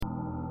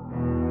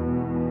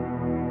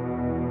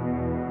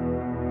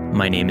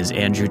My name is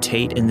Andrew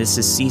Tate, and this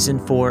is Season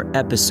 4,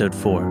 Episode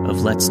 4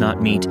 of Let's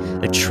Not Meet,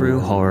 a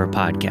true horror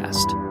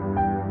podcast.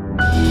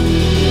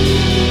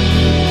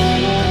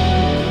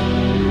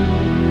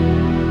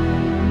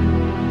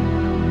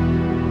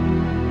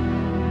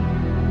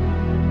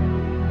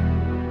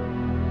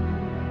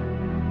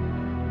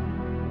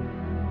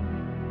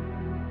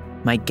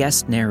 My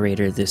guest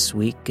narrator this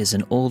week is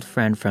an old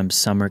friend from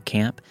summer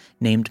camp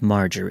named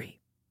Marjorie.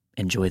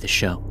 Enjoy the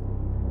show.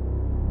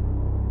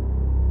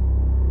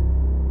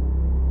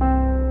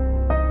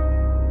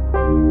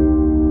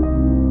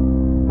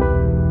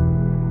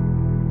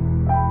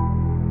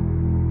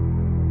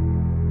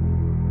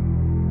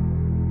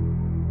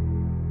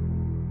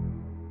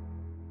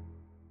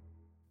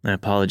 I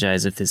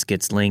apologize if this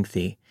gets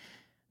lengthy.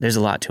 There's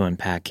a lot to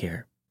unpack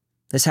here.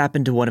 This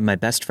happened to one of my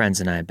best friends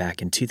and I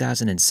back in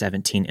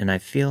 2017, and I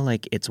feel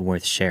like it's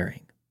worth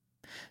sharing.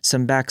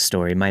 Some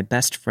backstory: my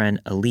best friend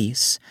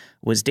Elise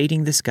was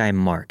dating this guy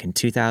Mark in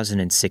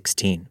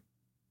 2016.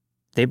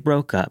 They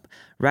broke up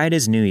right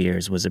as New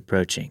Year's was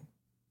approaching.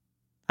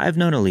 I've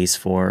known Elise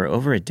for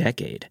over a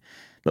decade,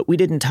 but we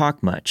didn't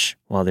talk much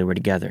while they were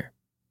together.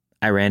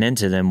 I ran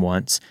into them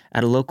once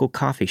at a local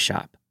coffee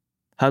shop,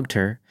 hugged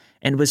her,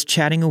 and was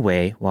chatting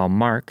away while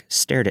Mark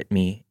stared at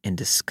me in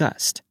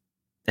disgust,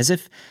 as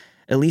if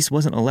Elise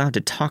wasn't allowed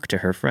to talk to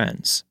her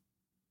friends.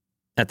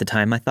 At the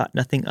time, I thought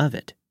nothing of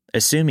it,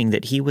 assuming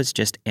that he was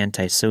just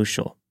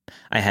antisocial.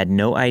 I had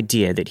no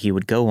idea that he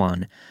would go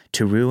on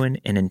to ruin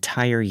an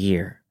entire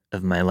year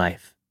of my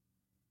life.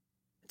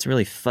 It's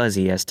really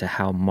fuzzy as to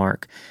how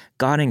Mark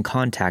got in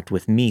contact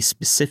with me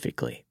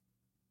specifically.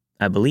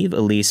 I believe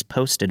Elise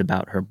posted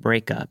about her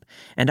breakup,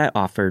 and I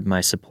offered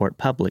my support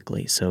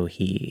publicly, so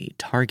he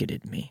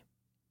targeted me.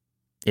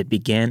 It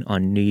began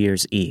on New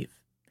Year's Eve.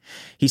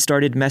 He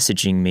started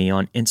messaging me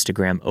on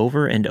Instagram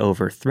over and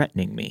over,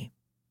 threatening me.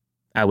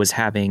 I was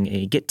having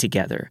a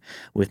get-together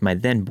with my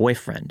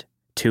then-boyfriend,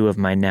 two of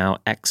my now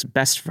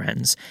ex-best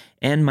friends,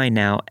 and my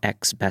now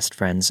ex-best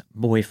friend's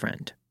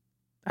boyfriend.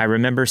 I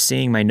remember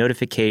seeing my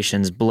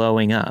notifications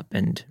blowing up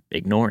and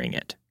ignoring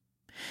it.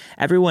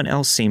 Everyone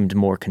else seemed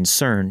more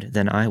concerned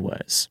than I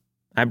was.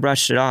 I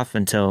brushed it off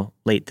until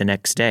late the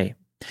next day.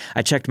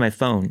 I checked my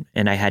phone,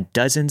 and I had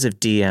dozens of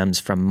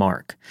DMs from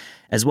Mark,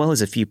 as well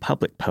as a few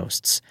public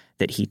posts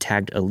that he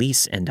tagged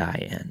Elise and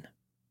I in,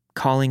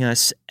 calling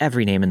us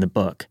every name in the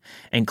book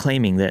and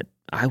claiming that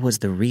I was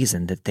the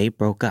reason that they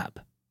broke up.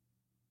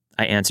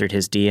 I answered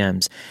his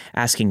DMs,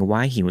 asking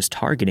why he was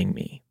targeting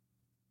me.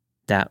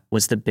 That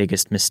was the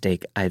biggest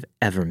mistake I've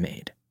ever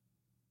made.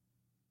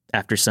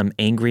 After some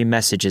angry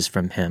messages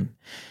from him,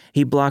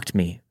 he blocked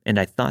me, and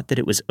I thought that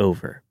it was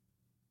over.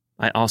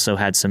 I also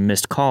had some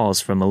missed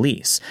calls from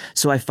Elise,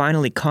 so I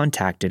finally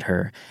contacted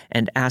her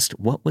and asked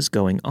what was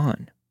going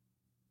on.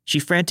 She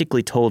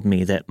frantically told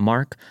me that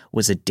Mark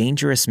was a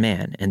dangerous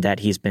man and that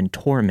he's been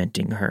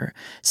tormenting her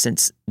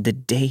since the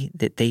day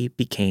that they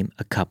became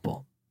a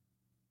couple.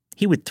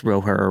 He would throw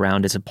her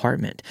around his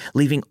apartment,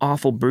 leaving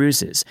awful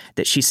bruises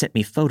that she sent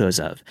me photos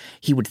of.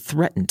 He would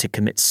threaten to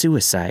commit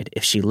suicide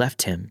if she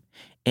left him,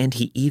 and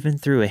he even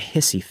threw a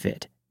hissy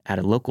fit at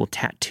a local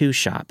tattoo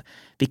shop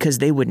because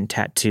they wouldn't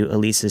tattoo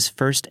Elise's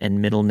first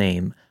and middle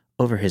name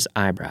over his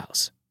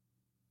eyebrows.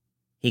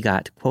 He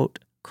got, quote,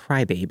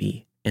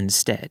 crybaby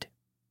instead,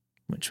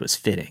 which was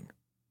fitting.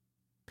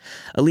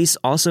 Elise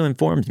also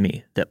informed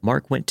me that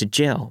Mark went to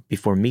jail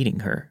before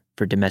meeting her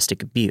for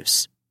domestic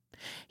abuse.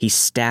 He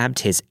stabbed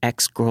his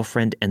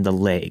ex-girlfriend in the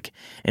leg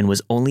and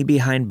was only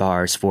behind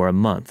bars for a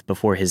month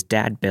before his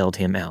dad bailed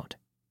him out.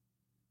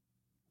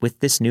 With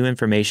this new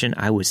information,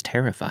 I was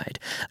terrified.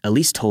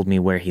 Elise told me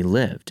where he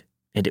lived,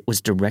 and it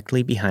was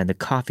directly behind the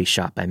coffee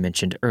shop I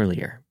mentioned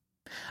earlier.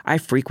 I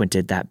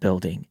frequented that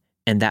building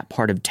and that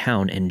part of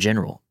town in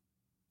general.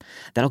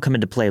 That'll come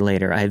into play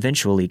later. I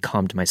eventually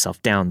calmed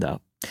myself down,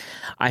 though.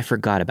 I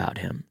forgot about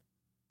him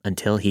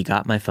until he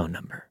got my phone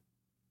number.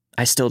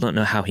 I still don't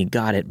know how he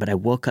got it, but I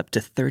woke up to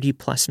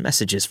 30-plus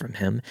messages from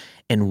him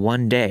in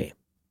one day.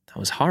 I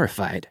was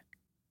horrified.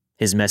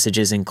 His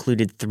messages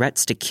included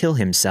threats to kill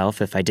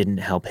himself if I didn't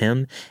help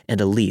him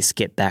and Elise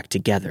get back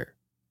together,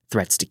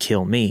 threats to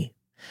kill me,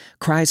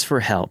 cries for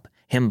help,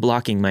 him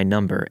blocking my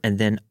number and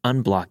then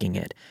unblocking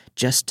it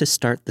just to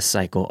start the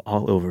cycle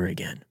all over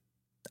again.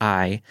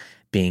 I,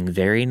 being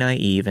very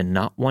naive and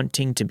not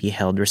wanting to be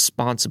held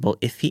responsible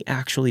if he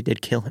actually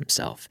did kill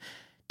himself,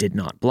 did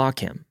not block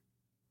him.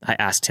 I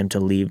asked him to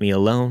leave me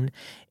alone,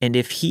 and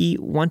if he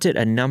wanted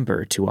a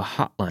number to a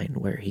hotline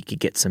where he could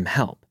get some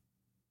help.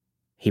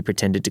 He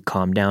pretended to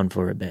calm down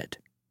for a bit.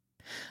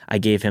 I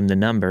gave him the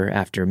number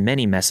after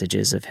many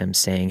messages of him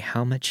saying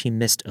how much he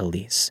missed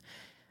Elise,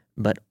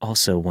 but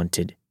also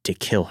wanted to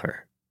kill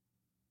her.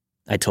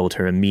 I told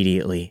her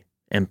immediately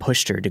and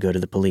pushed her to go to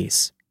the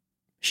police.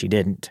 She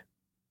didn't.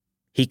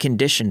 He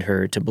conditioned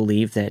her to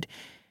believe that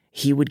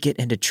he would get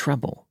into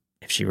trouble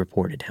if she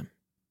reported him.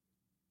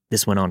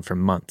 This went on for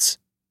months.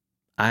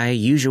 I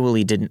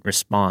usually didn't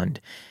respond,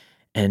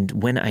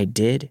 and when I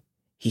did,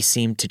 he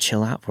seemed to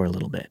chill out for a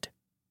little bit.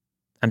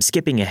 I'm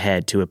skipping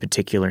ahead to a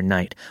particular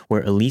night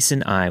where Elise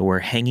and I were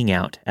hanging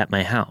out at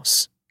my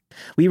house.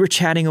 We were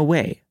chatting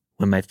away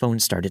when my phone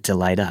started to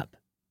light up.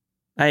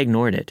 I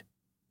ignored it,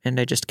 and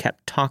I just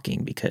kept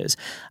talking because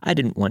I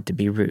didn't want to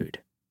be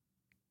rude.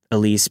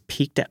 Elise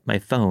peeked at my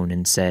phone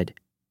and said,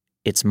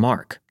 "It's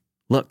Mark.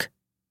 Look."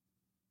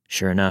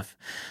 Sure enough,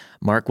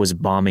 Mark was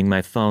bombing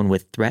my phone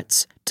with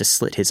threats to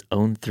slit his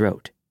own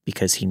throat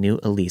because he knew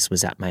Elise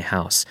was at my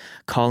house,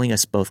 calling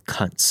us both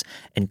cunts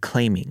and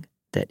claiming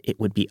that it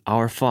would be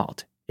our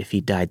fault if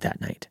he died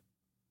that night.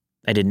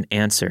 I didn't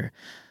answer,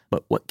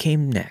 but what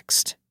came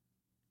next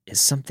is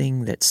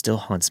something that still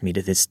haunts me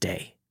to this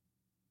day.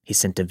 He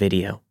sent a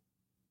video.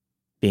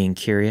 Being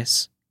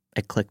curious,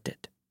 I clicked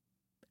it,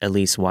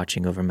 Elise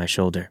watching over my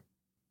shoulder.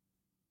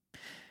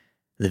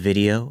 The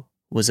video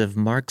was of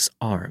Mark's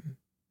arm,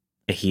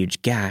 a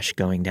huge gash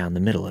going down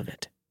the middle of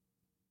it.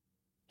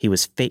 He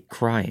was fake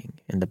crying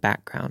in the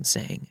background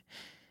saying,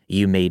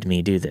 "You made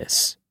me do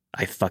this.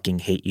 I fucking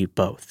hate you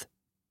both."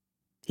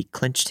 He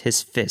clenched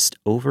his fist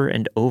over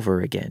and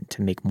over again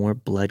to make more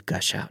blood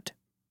gush out.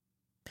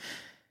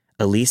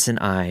 Elise and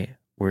I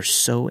were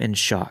so in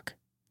shock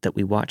that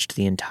we watched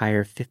the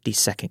entire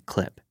 50-second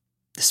clip,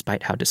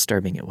 despite how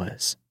disturbing it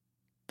was.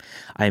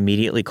 I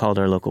immediately called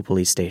our local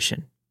police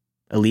station.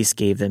 Elise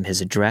gave them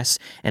his address,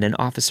 and an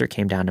officer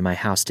came down to my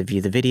house to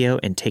view the video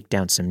and take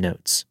down some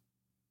notes.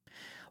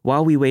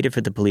 While we waited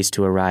for the police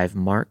to arrive,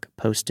 Mark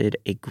posted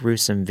a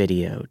gruesome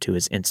video to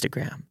his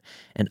Instagram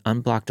and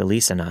unblocked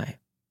Elise and I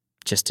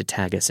just to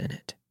tag us in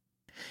it.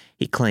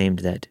 He claimed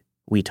that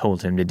we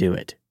told him to do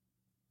it.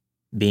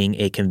 Being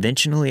a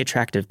conventionally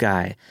attractive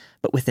guy,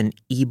 but with an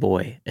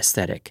e-boy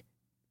aesthetic,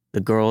 the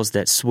girls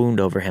that swooned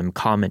over him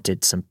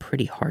commented some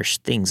pretty harsh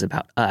things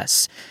about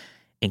us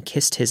and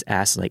kissed his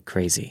ass like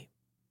crazy.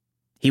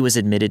 He was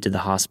admitted to the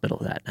hospital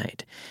that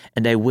night,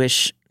 and I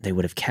wish they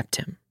would have kept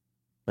him,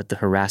 but the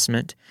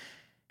harassment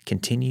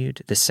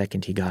continued the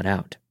second he got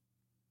out.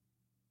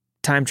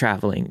 Time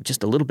traveling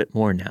just a little bit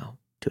more now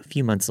to a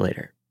few months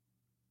later.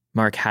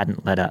 Mark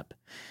hadn't let up,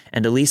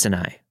 and Elise and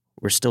I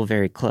were still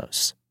very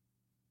close.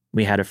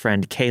 We had a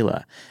friend,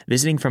 Kayla,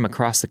 visiting from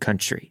across the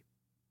country.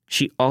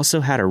 She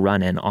also had a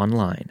run-in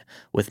online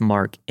with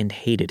Mark and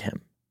hated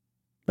him,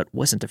 but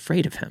wasn't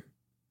afraid of him.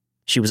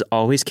 She was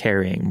always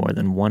carrying more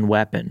than one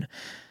weapon,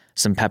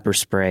 some pepper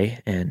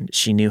spray, and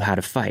she knew how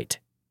to fight.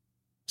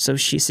 So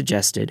she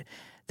suggested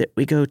that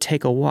we go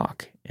take a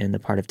walk in the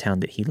part of town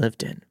that he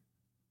lived in.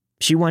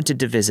 She wanted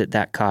to visit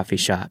that coffee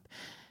shop,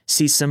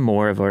 see some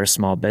more of our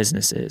small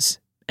businesses,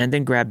 and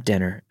then grab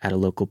dinner at a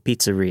local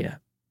pizzeria.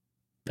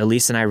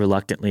 Elise and I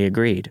reluctantly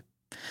agreed.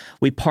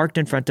 We parked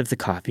in front of the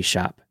coffee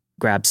shop,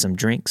 grabbed some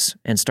drinks,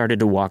 and started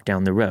to walk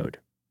down the road.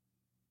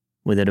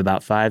 Within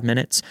about 5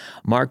 minutes,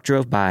 Mark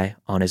drove by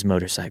on his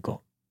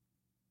motorcycle.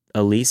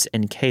 Elise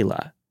and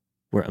Kayla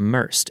were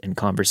immersed in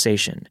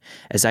conversation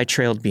as I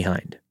trailed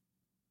behind.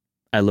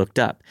 I looked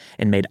up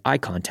and made eye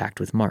contact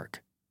with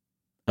Mark.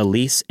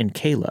 Elise and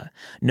Kayla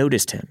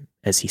noticed him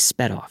as he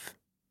sped off.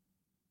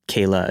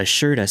 Kayla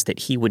assured us that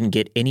he wouldn't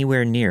get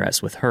anywhere near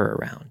us with her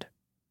around.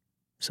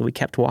 So we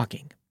kept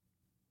walking.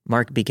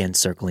 Mark began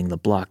circling the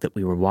block that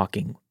we were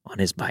walking on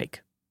his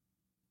bike.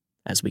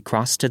 As we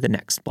crossed to the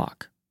next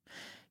block,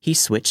 he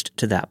switched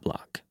to that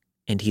block,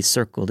 and he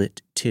circled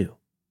it too.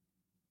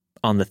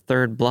 On the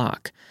third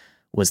block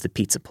was the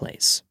pizza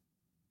place.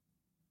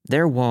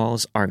 Their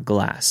walls are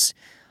glass,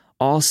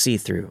 all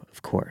see-through,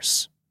 of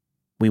course.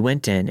 We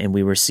went in and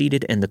we were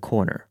seated in the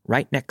corner,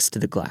 right next to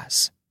the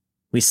glass.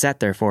 We sat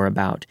there for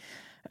about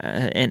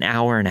an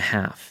hour and a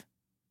half,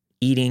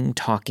 eating,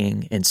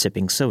 talking, and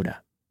sipping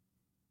soda.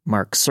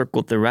 Mark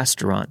circled the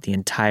restaurant the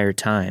entire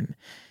time,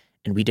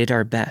 and we did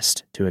our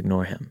best to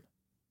ignore him.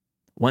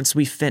 Once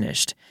we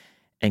finished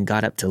and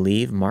got up to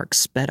leave, Mark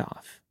sped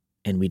off,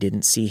 and we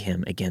didn't see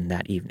him again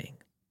that evening.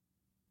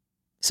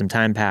 Some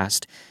time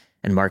passed,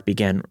 and Mark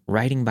began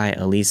riding by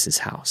Elise's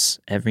house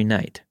every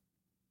night.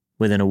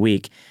 Within a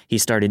week, he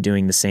started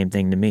doing the same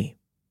thing to me.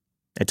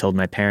 I told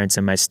my parents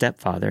and my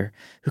stepfather,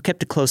 who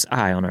kept a close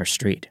eye on our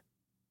street.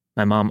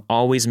 My mom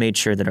always made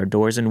sure that our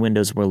doors and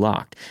windows were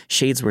locked,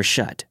 shades were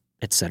shut,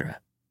 etc.,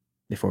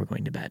 before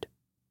going to bed.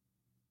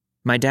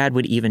 My dad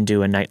would even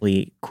do a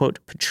nightly,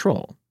 quote,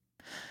 patrol,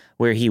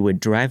 where he would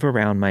drive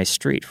around my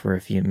street for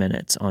a few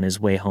minutes on his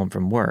way home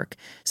from work,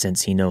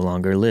 since he no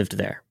longer lived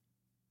there.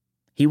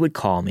 He would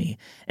call me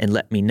and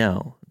let me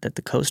know that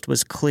the coast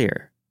was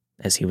clear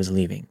as he was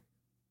leaving.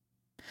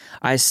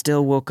 I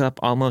still woke up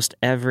almost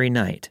every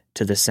night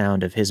to the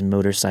sound of his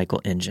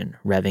motorcycle engine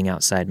revving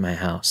outside my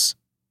house.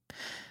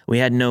 We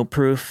had no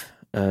proof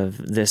of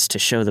this to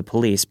show the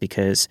police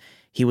because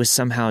he was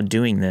somehow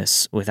doing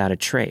this without a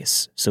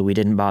trace, so we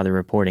didn't bother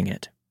reporting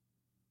it.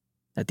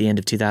 At the end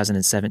of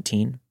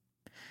 2017,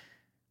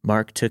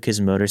 Mark took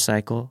his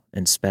motorcycle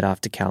and sped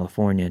off to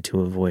California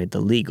to avoid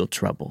the legal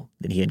trouble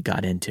that he had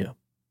got into.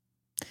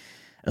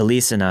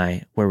 Elise and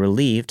I were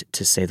relieved,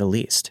 to say the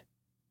least.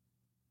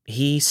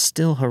 He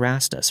still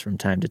harassed us from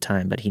time to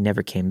time, but he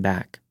never came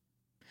back.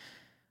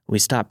 We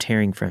stopped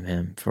hearing from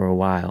him for a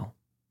while,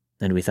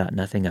 and we thought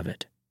nothing of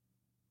it.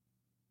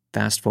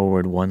 Fast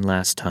forward one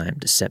last time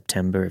to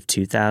September of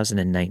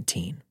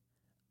 2019.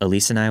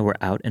 Elise and I were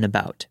out and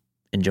about,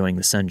 enjoying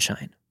the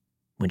sunshine,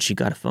 when she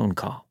got a phone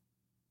call.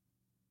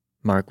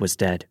 Mark was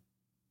dead.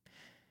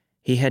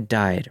 He had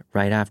died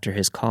right after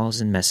his calls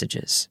and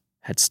messages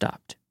had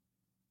stopped.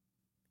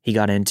 He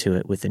got into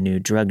it with a new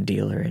drug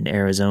dealer in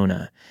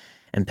Arizona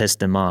and pissed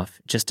them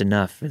off just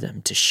enough for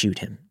them to shoot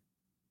him.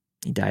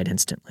 He died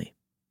instantly.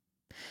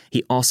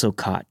 He also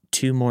caught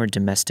 2 more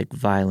domestic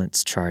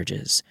violence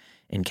charges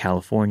in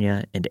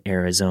California and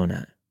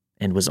Arizona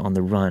and was on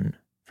the run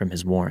from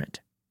his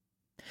warrant.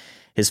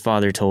 His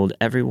father told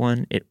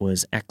everyone it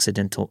was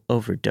accidental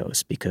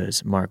overdose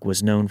because Mark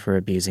was known for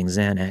abusing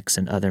Xanax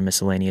and other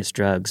miscellaneous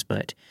drugs,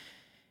 but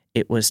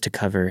it was to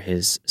cover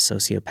his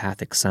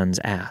sociopathic son's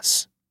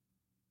ass.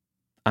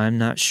 I'm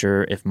not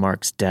sure if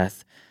Mark's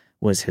death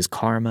was his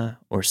karma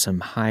or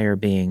some higher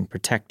being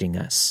protecting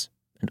us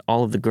and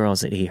all of the girls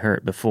that he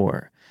hurt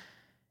before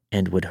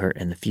and would hurt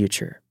in the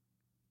future.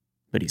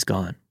 But he's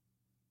gone.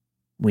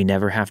 We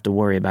never have to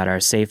worry about our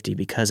safety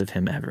because of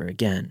him ever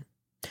again.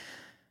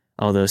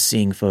 Although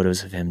seeing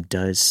photos of him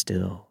does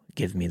still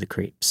give me the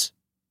creeps.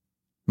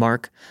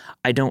 Mark,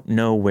 I don't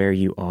know where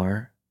you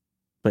are,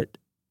 but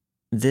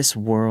this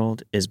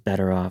world is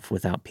better off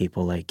without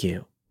people like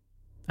you.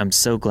 I'm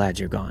so glad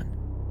you're gone.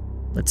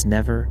 Let's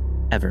never,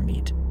 ever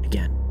meet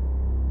again.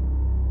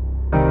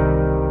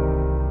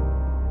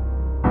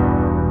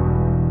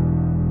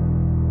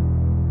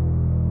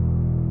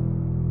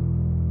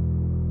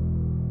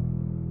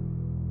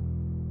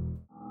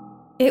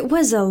 It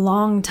was a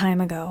long time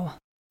ago,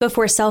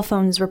 before cell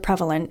phones were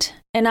prevalent,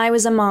 and I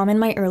was a mom in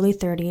my early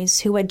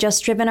 30s who had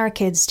just driven our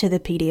kids to the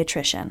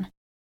pediatrician.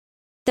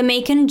 The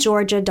Macon,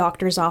 Georgia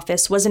doctor's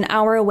office was an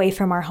hour away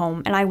from our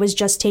home, and I was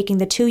just taking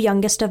the 2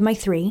 youngest of my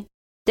 3,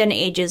 then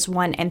ages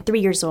 1 and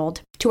 3 years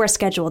old, to our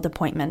scheduled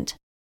appointment.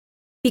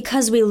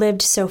 Because we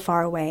lived so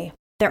far away,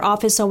 their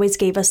office always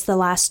gave us the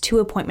last 2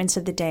 appointments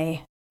of the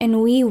day,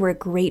 and we were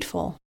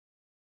grateful.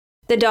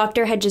 The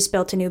doctor had just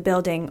built a new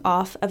building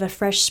off of a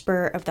fresh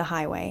spur of the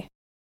highway,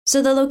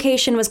 so the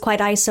location was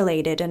quite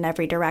isolated in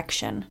every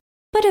direction,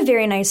 but a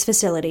very nice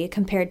facility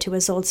compared to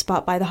his old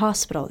spot by the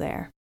hospital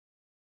there.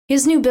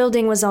 His new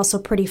building was also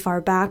pretty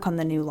far back on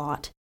the new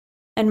lot,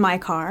 and my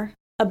car,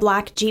 a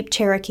black Jeep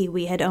Cherokee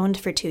we had owned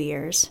for 2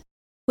 years,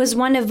 was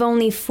one of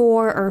only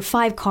 4 or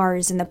 5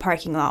 cars in the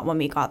parking lot when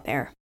we got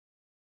there.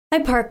 I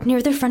parked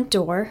near the front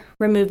door,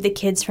 removed the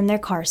kids from their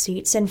car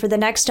seats, and for the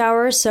next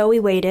hour or so we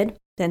waited,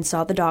 then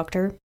saw the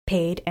doctor,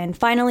 paid, and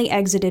finally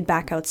exited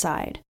back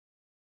outside.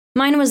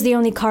 Mine was the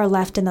only car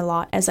left in the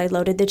lot as I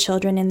loaded the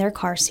children in their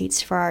car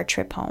seats for our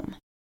trip home.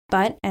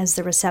 But as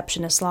the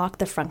receptionist locked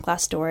the front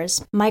glass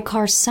doors, my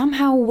car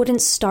somehow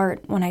wouldn't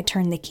start when I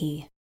turned the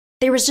key.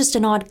 There was just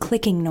an odd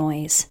clicking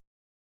noise.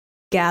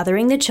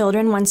 Gathering the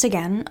children once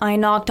again, I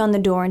knocked on the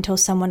door until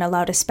someone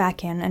allowed us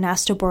back in and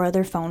asked to borrow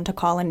their phone to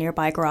call a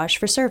nearby garage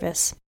for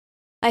service.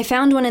 I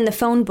found one in the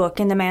phone book,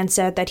 and the man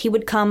said that he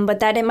would come but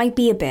that it might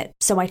be a bit,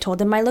 so I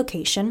told him my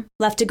location,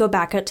 left to go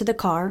back out to the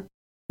car,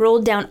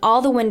 rolled down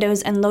all the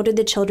windows and loaded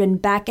the children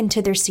back into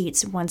their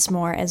seats once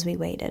more as we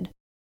waited.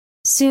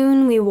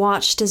 Soon we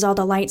watched as all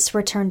the lights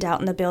were turned out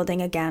in the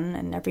building again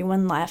and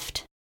everyone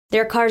left,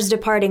 their cars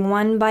departing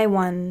one by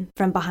one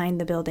from behind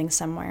the building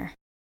somewhere,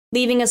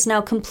 leaving us now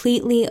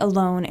completely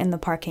alone in the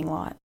parking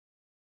lot.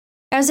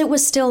 As it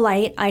was still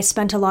light, I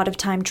spent a lot of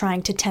time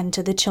trying to tend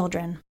to the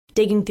children,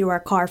 digging through our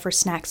car for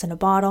snacks in a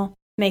bottle,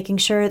 making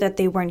sure that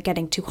they weren't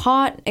getting too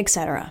hot,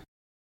 etc.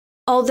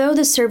 Although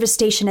the service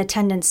station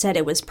attendant said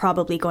it was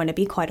probably going to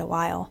be quite a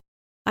while,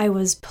 I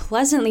was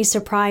pleasantly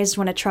surprised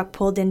when a truck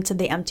pulled into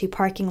the empty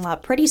parking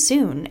lot pretty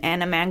soon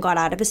and a man got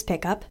out of his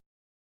pickup,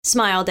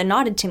 smiled and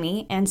nodded to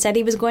me, and said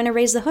he was going to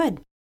raise the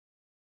hood.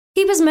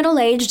 He was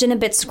middle-aged and a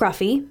bit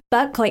scruffy,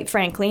 but quite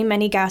frankly,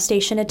 many gas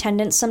station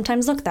attendants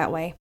sometimes look that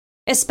way,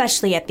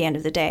 especially at the end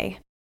of the day.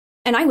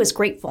 And I was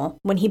grateful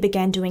when he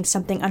began doing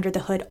something under the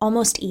hood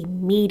almost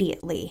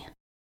immediately.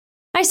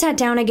 I sat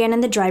down again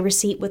in the driver's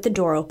seat with the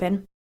door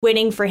open,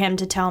 waiting for him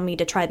to tell me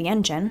to try the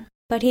engine,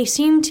 but he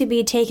seemed to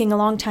be taking a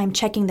long time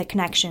checking the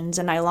connections,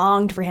 and I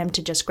longed for him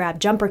to just grab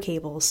jumper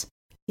cables.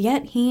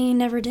 Yet he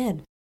never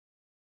did.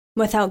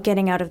 Without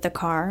getting out of the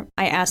car,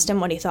 I asked him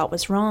what he thought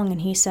was wrong,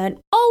 and he said,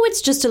 "Oh,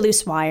 it's just a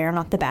loose wire,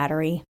 not the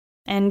battery,"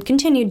 and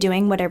continued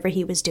doing whatever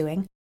he was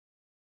doing.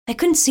 I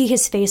couldn't see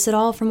his face at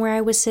all from where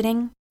I was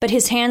sitting, but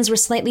his hands were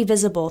slightly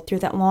visible through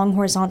that long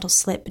horizontal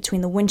slit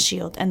between the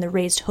windshield and the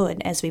raised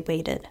hood as we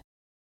waited.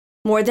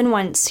 More than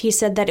once, he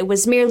said that it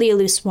was merely a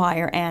loose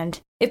wire, and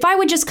if I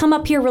would just come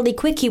up here really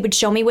quick, he would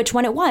show me which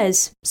one it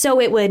was, so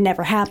it would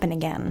never happen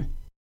again.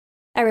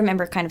 I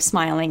remember kind of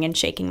smiling and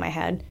shaking my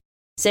head,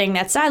 saying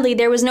that sadly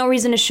there was no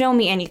reason to show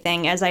me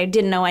anything as I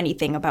didn't know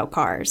anything about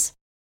cars.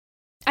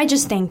 I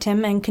just thanked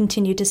him and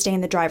continued to stay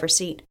in the driver's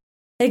seat.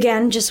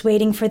 Again, just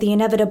waiting for the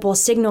inevitable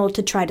signal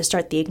to try to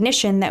start the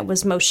ignition that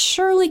was most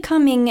surely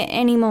coming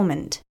any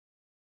moment.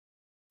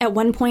 At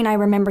one point, I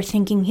remember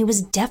thinking he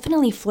was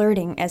definitely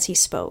flirting as he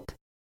spoke,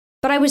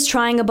 but I was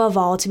trying above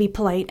all to be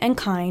polite and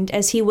kind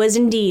as he was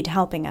indeed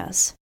helping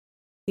us.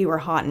 We were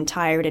hot and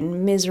tired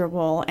and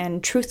miserable,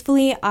 and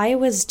truthfully, I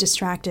was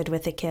distracted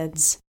with the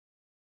kids.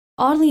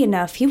 Oddly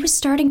enough, he was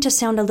starting to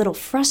sound a little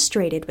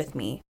frustrated with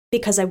me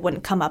because I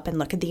wouldn't come up and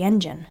look at the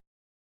engine.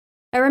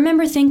 I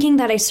remember thinking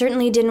that I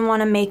certainly didn't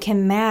want to make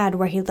him mad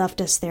where he left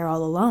us there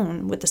all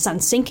alone, with the sun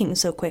sinking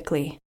so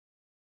quickly.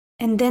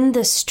 And then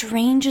the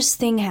strangest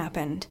thing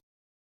happened.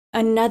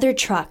 Another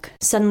truck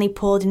suddenly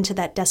pulled into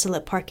that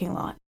desolate parking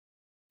lot.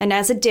 And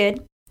as it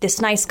did,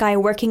 this nice guy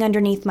working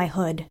underneath my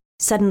hood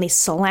suddenly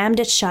slammed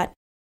it shut,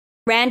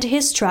 ran to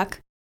his truck,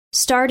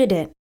 started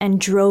it, and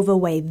drove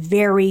away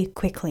very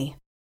quickly,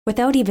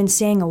 without even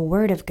saying a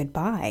word of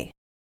goodbye.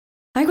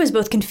 I was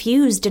both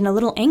confused and a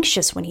little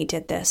anxious when he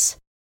did this,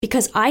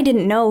 because I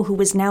didn't know who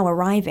was now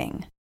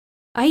arriving.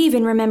 I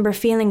even remember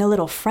feeling a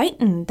little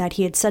frightened that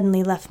he had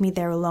suddenly left me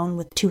there alone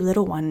with two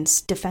little ones,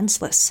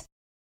 defenseless.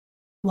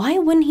 Why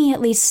wouldn't he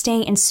at least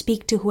stay and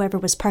speak to whoever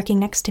was parking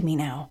next to me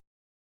now?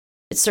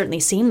 It certainly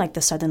seemed like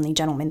the Southerly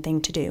gentleman thing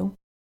to do.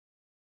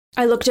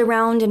 I looked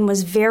around and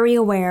was very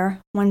aware,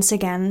 once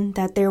again,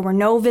 that there were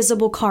no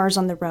visible cars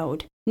on the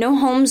road, no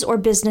homes or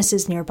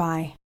businesses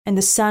nearby, and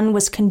the sun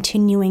was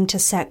continuing to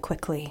set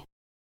quickly.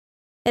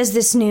 As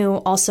this new,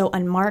 also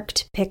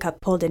unmarked,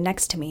 pickup pulled in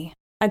next to me,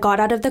 I got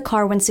out of the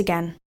car once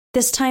again,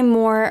 this time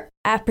more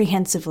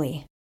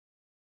apprehensively.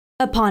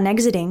 Upon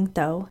exiting,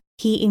 though,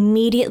 he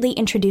immediately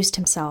introduced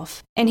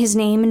himself, and his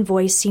name and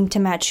voice seemed to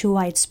match who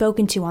I had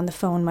spoken to on the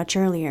phone much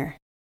earlier.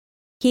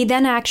 He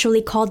then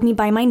actually called me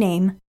by my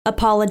name,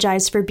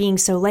 apologized for being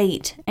so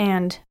late,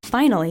 and,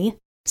 finally,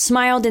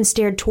 smiled and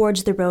stared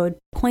towards the road,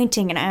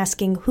 pointing and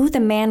asking who the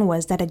man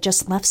was that had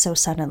just left so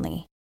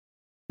suddenly.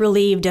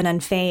 Relieved and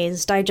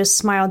unfazed, I just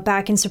smiled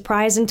back in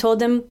surprise and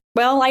told him,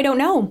 "Well, I don't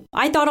know.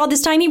 I thought all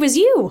this time he was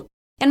you."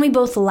 And we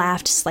both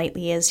laughed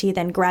slightly as he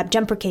then grabbed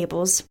jumper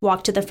cables,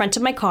 walked to the front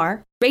of my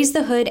car, raised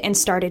the hood, and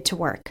started to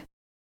work.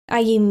 I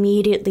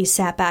immediately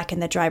sat back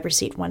in the driver's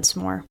seat once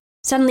more,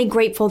 suddenly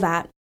grateful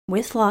that,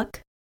 with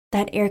luck,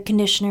 that air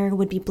conditioner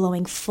would be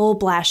blowing full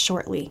blast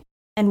shortly,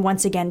 and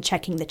once again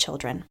checking the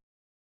children.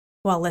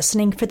 While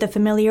listening for the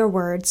familiar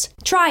words,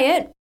 "Try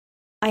it,"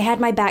 I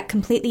had my back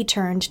completely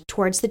turned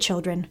towards the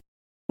children,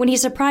 when he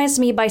surprised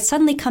me by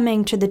suddenly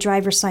coming to the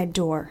driver's side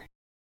door.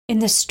 In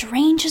the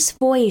strangest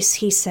voice,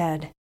 he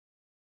said,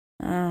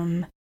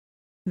 "Ma'am,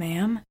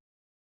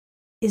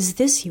 is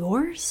this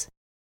yours?"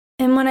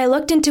 And when I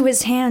looked into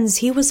his hands,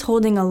 he was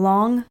holding a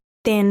long,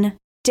 thin,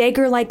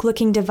 dagger-like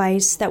looking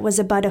device that was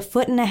about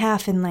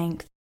 1.5 feet in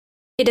length.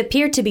 It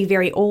appeared to be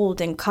very old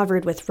and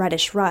covered with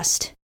reddish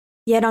rust,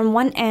 yet on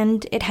one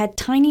end it had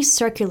tiny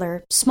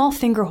circular, small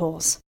finger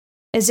holes,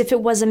 as if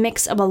it was a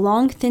mix of a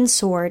long, thin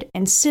sword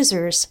and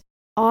scissors,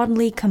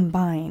 oddly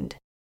combined.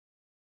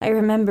 I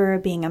remember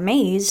being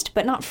amazed,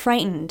 but not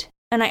frightened,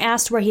 and I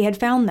asked where he had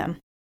found them.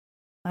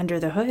 "Under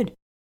the hood,"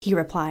 he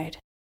replied.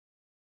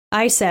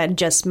 I said,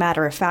 just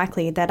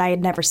matter-of-factly, that I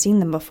had never seen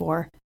them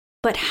before.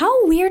 But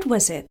how weird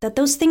was it that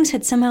those things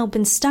had somehow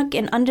been stuck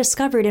and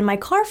undiscovered in my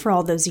car for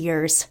all those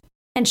years?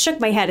 And shook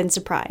my head in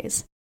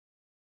surprise.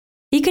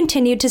 He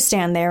continued to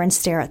stand there and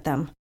stare at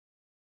them,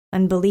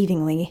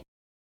 unbelievingly,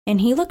 and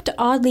he looked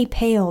oddly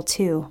pale,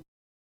 too.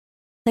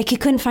 Like he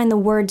couldn't find the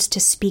words to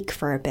speak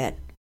for a bit,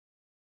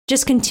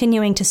 just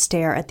continuing to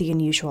stare at the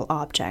unusual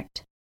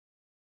object.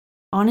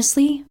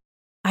 Honestly,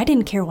 I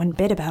didn't care one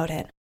bit about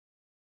it.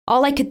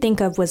 All I could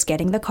think of was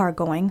getting the car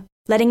going,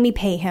 letting me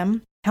pay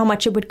him, how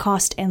much it would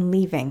cost, and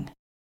leaving.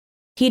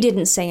 He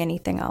didn't say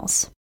anything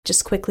else,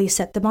 just quickly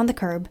set them on the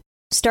curb,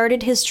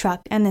 started his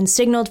truck, and then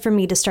signaled for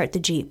me to start the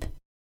Jeep.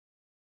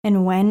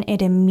 And when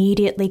it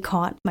immediately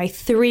caught, my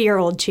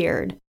 3-year-old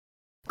cheered.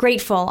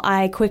 Grateful,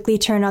 I quickly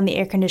turned on the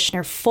air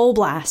conditioner full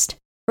blast,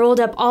 rolled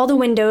up all the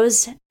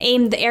windows,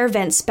 aimed the air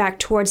vents back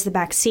towards the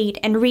back seat,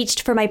 and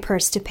reached for my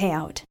purse to pay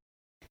out.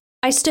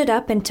 I stood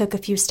up and took a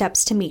few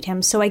steps to meet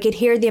him so I could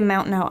hear the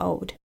amount now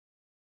owed.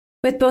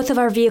 With both of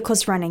our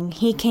vehicles running,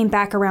 he came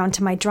back around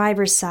to my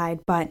driver's side,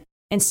 but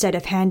instead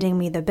of handing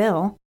me the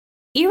bill,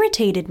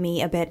 irritated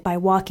me a bit by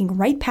walking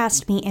right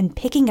past me and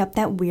picking up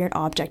that weird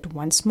object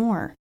once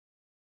more.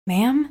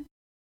 "Ma'am,"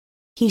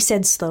 he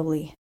said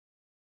slowly,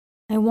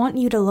 "I want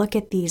you to look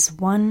at these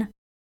one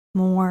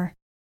more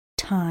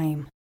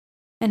time,"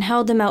 and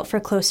held them out for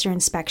closer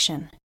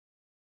inspection.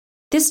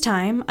 This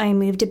time, I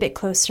moved a bit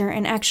closer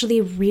and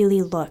actually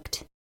really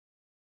looked.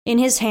 In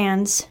his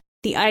hands,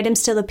 the item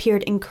still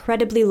appeared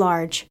incredibly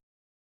large,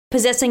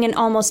 possessing an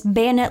almost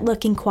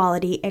bayonet-looking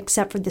quality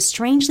except for the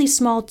strangely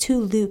small 2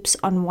 loops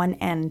on one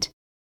end.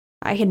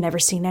 I had never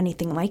seen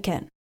anything like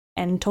it,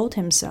 and told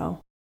him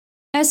so.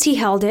 As he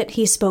held it,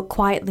 he spoke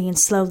quietly and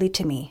slowly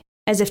to me,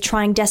 as if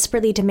trying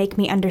desperately to make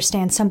me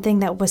understand something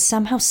that was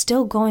somehow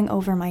still going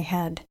over my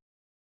head.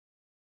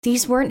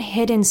 "These weren't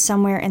hidden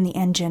somewhere in the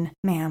engine,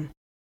 ma'am.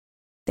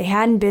 They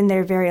hadn't been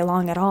there very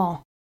long at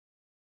all,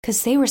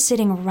 'cause they were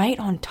sitting right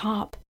on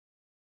top.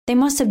 They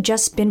must have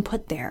just been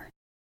put there."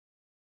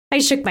 I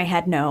shook my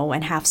head no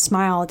and half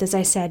smiled as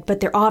I said, "But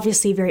they're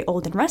obviously very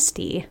old and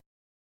rusty."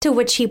 To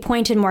which he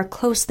pointed more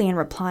closely and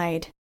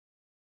replied,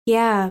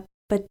 "Yeah,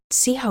 but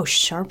see how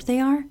sharp they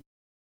are?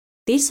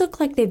 These look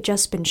like they've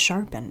just been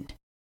sharpened.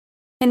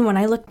 And when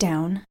I looked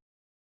down,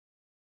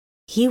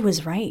 he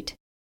was right.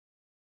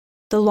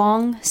 The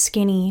long,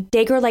 skinny,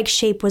 dagger-like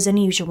shape was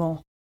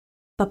unusual,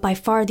 but by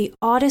far the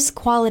oddest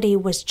quality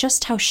was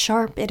just how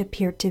sharp it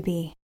appeared to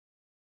be.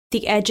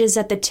 The edges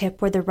at the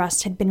tip where the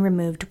rust had been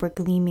removed were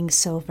gleaming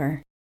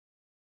silver.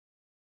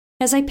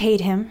 As I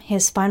paid him,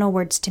 his final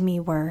words to me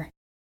were,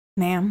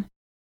 "Ma'am,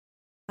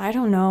 I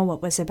don't know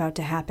what was about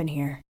to happen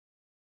here,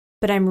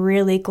 but I'm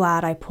really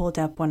glad I pulled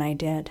up when I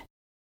did."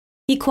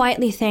 He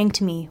quietly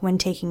thanked me when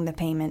taking the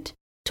payment,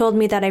 told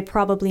me that I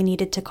probably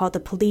needed to call the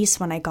police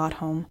when I got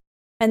home,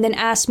 and then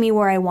asked me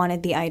where I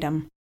wanted the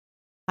item.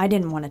 I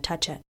didn't want to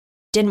touch it,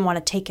 didn't want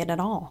to take it at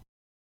all,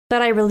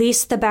 but I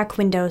released the back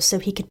window so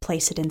he could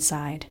place it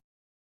inside.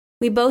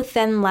 We both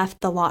then left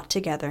the lot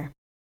together,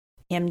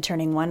 him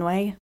turning one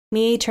way,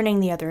 me turning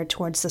the other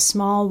towards the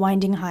small,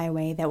 winding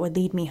highway that would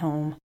lead me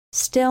home,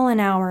 still an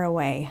hour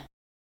away.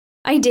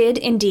 I did,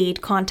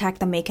 indeed,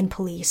 contact the Macon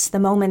police the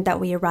moment that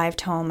we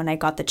arrived home and I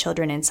got the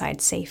children inside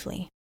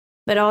safely.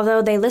 But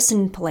although they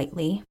listened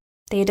politely,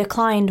 they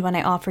declined when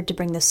I offered to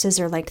bring the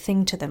scissor-like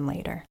thing to them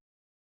later.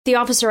 The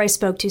officer I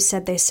spoke to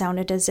said they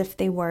sounded as if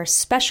they were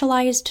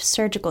specialized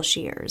surgical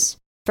shears,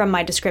 from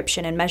my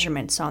description and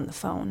measurements on the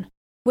phone,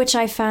 which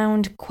I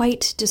found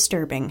quite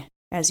disturbing,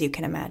 as you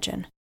can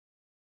imagine.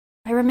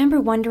 I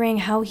remember wondering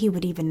how he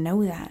would even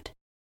know that.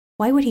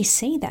 Why would he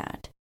say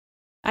that?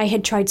 I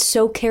had tried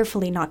so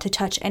carefully not to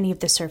touch any of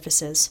the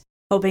surfaces,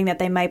 hoping that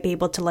they might be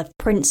able to leave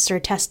prints or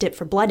test it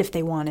for blood if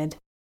they wanted.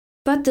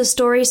 But the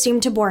story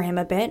seemed to bore him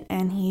a bit,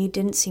 and he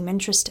didn't seem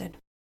interested.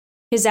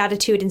 His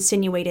attitude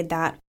insinuated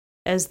that,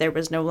 as there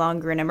was no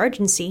longer an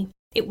emergency,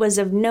 it was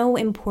of no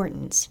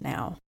importance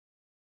now.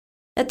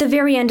 At the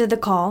very end of the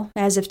call,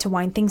 as if to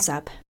wind things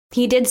up,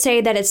 he did say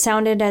that it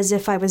sounded as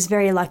if I was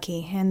very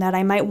lucky and that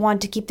I might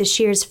want to keep the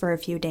shears for a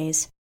few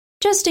days,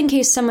 just in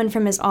case someone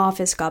from his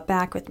office got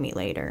back with me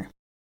later.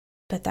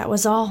 But that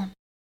was all.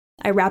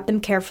 I wrapped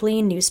them carefully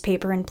in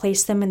newspaper and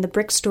placed them in the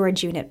brick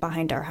storage unit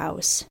behind our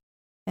house.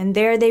 And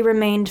there they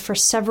remained for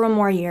several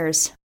more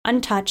years,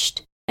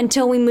 untouched,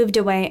 until we moved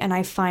away and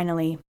I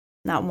finally,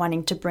 not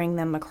wanting to bring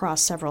them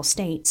across several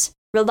states,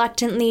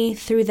 reluctantly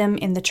threw them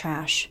in the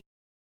trash.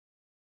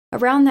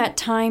 Around that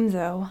time,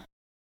 though,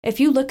 if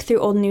you look through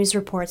old news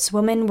reports,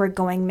 women were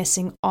going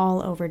missing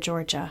all over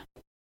Georgia.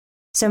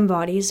 Some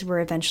bodies were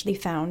eventually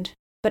found,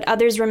 but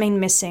others remain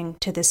missing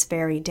to this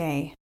very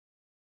day.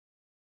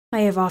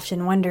 I have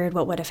often wondered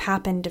what would have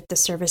happened if the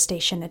service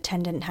station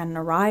attendant hadn't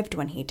arrived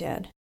when he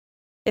did.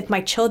 If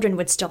my children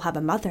would still have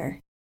a mother.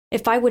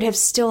 If I would have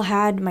still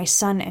had my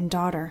son and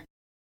daughter.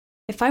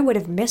 If I would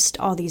have missed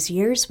all these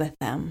years with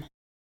them.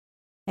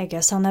 I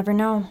guess I'll never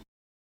know.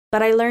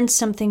 But I learned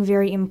something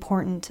very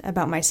important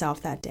about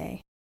myself that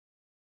day.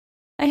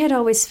 I had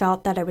always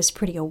felt that I was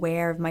pretty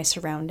aware of my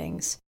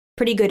surroundings,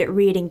 pretty good at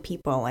reading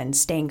people and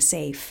staying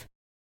safe.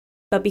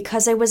 But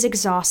because I was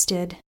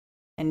exhausted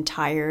and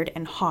tired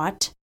and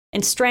hot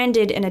and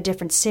stranded in a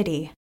different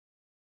city,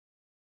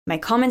 my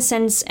common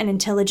sense and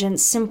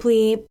intelligence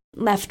simply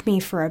left me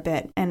for a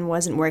bit and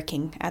wasn't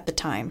working at the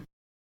time.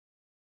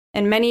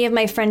 And many of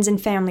my friends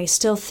and family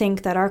still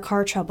think that our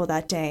car trouble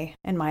that day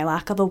and my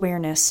lack of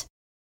awareness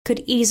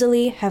could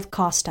easily have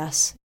cost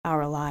us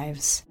our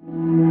lives.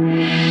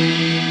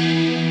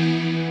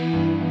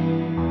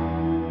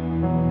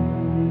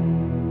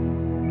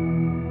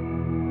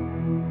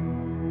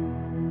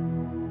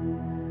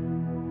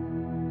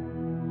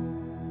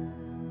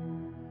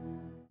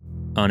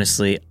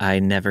 Honestly, I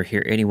never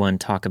hear anyone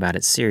talk about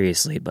it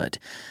seriously, but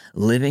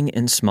living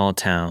in small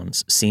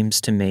towns seems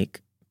to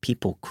make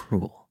people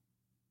cruel.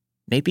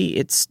 Maybe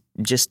it's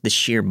just the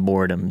sheer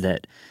boredom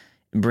that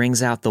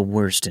brings out the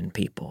worst in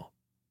people.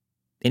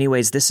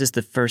 Anyways, this is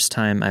the first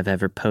time I've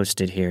ever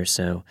posted here,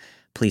 so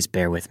please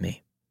bear with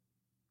me.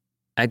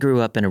 I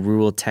grew up in a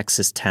rural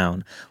Texas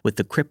town with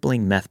the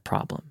crippling meth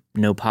problem.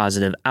 No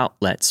positive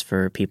outlets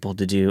for people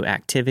to do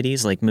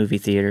activities like movie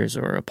theaters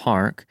or a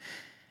park.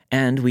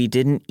 And we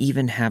didn't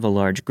even have a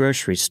large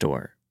grocery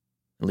store,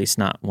 at least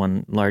not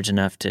one large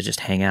enough to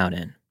just hang out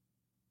in.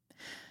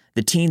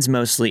 The teens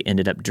mostly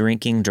ended up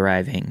drinking,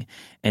 driving,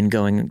 and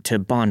going to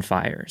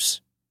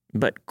bonfires.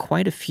 But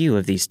quite a few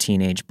of these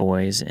teenage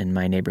boys in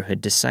my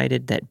neighborhood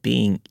decided that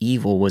being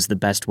evil was the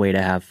best way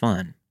to have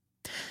fun.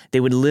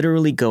 They would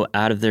literally go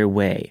out of their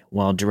way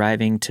while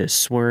driving to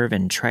swerve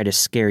and try to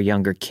scare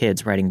younger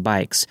kids riding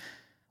bikes,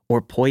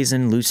 or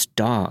poison loose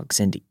dogs,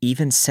 and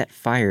even set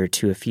fire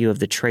to a few of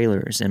the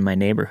trailers in my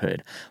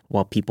neighborhood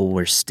while people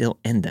were still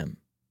in them.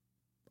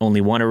 Only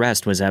one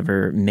arrest was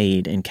ever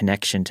made in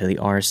connection to the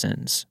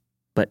arsons,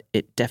 but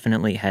it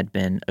definitely had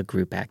been a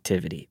group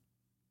activity.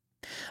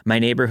 My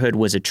neighborhood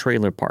was a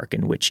trailer park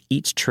in which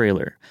each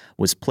trailer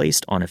was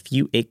placed on a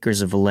few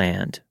acres of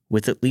land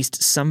with at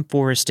least some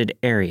forested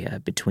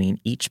area between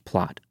each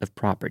plot of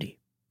property.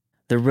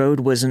 The road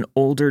was an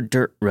older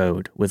dirt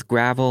road with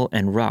gravel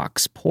and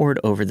rocks poured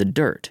over the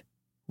dirt,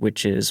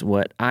 which is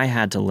what I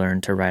had to learn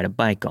to ride a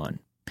bike on.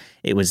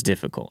 It was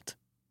difficult.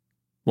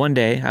 One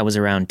day, I was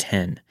around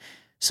 10,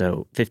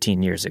 so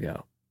 15 years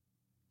ago.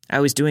 I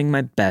was doing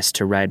my best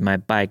to ride my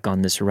bike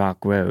on this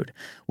rock road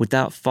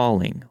without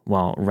falling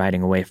while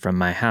riding away from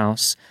my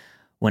house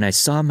when I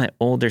saw my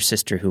older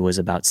sister, who was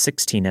about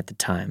 16 at the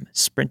time,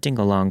 sprinting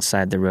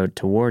alongside the road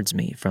towards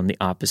me from the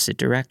opposite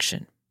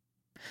direction.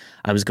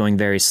 I was going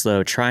very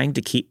slow, trying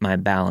to keep my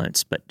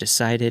balance, but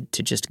decided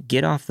to just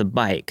get off the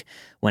bike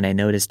when I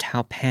noticed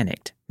how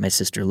panicked my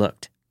sister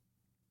looked.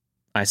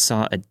 I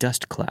saw a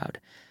dust cloud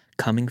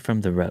coming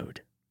from the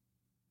road,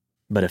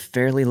 but a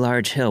fairly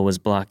large hill was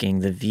blocking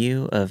the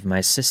view of my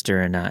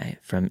sister and I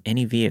from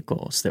any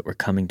vehicles that were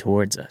coming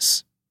towards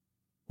us.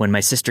 When my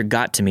sister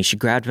got to me, she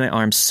grabbed my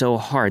arm so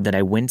hard that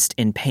I winced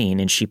in pain,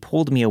 and she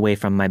pulled me away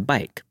from my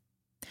bike.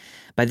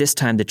 By this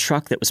time, the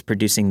truck that was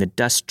producing the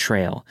dust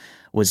trail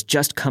was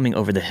just coming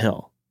over the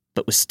hill,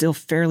 but was still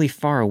fairly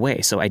far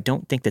away, so I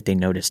don't think that they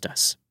noticed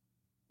us.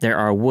 There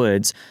are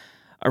woods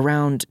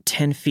around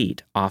 10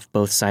 feet off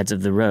both sides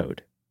of the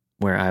road,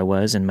 where I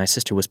was, and my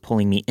sister was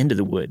pulling me into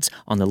the woods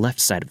on the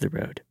left side of the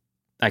road.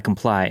 I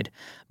complied,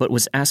 but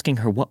was asking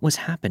her what was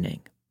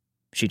happening.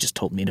 She just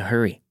told me to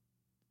hurry.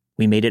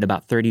 We made it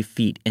about 30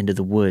 feet into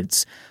the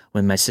woods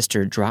when my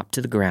sister dropped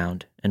to the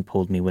ground and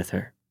pulled me with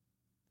her.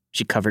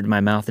 She covered my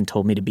mouth and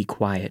told me to be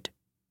quiet.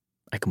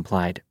 I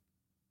complied.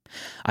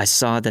 I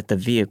saw that the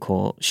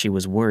vehicle she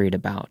was worried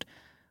about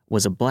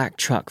was a black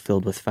truck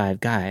filled with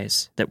 5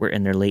 guys that were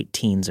in their late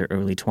teens or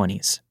early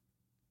 20s.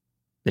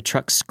 The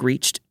truck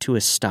screeched to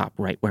a stop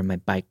right where my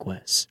bike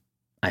was.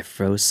 I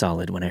froze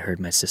solid when I heard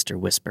my sister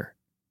whisper,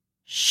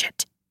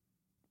 "Shit."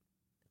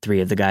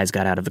 3 of the guys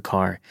got out of the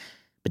car,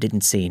 but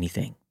didn't say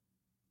anything.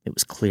 It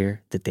was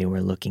clear that they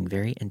were looking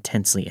very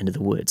intensely into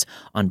the woods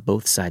on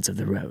both sides of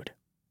the road.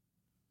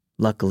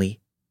 Luckily,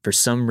 for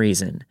some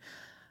reason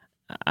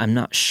I'm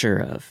not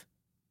sure of,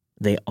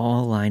 they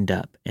all lined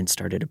up and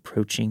started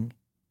approaching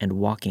and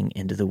walking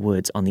into the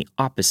woods on the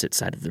opposite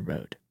side of the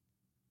road.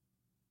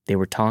 They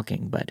were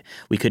talking, but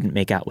we couldn't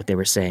make out what they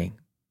were saying.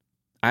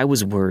 I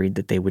was worried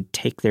that they would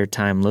take their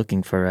time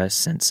looking for us,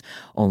 since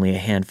only a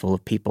handful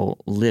of people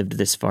lived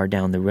this far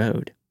down the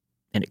road,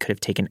 and it could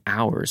have taken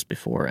hours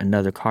before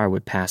another car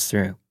would pass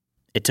through.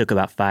 It took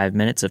about 5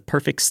 minutes of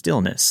perfect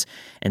stillness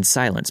and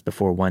silence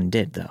before one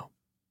did, though.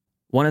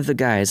 One of the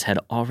guys had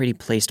already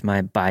placed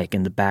my bike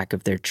in the back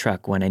of their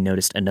truck when I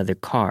noticed another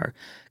car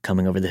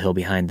coming over the hill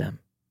behind them.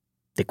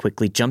 They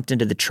quickly jumped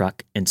into the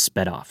truck and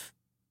sped off.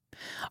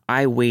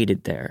 I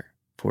waited there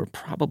for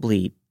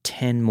probably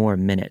 10 more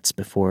minutes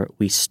before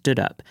we stood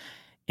up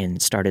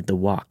and started the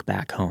walk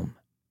back home.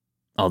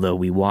 Although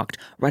we walked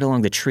right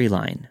along the tree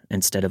line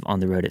instead of on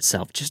the road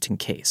itself, just in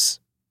case.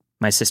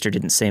 My sister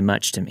didn't say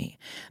much to me,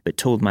 but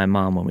told my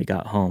mom when we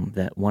got home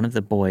that one of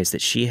the boys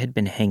that she had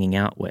been hanging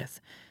out with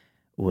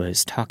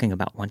was talking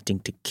about wanting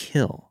to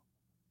kill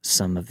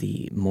some of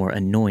the more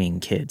annoying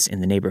kids in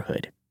the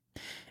neighborhood.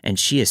 And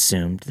she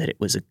assumed that it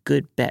was a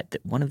good bet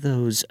that one of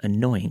those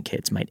annoying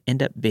kids might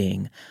end up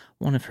being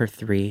one of her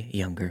 3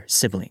 younger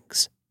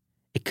siblings.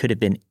 It could have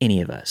been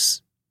any of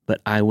us, but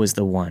I was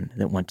the one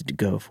that wanted to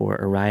go for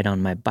a ride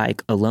on my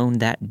bike alone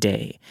that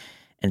day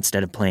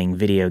instead of playing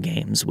video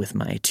games with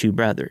my 2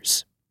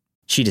 brothers.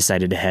 She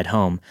decided to head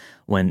home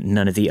when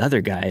none of the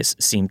other guys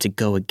seemed to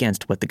go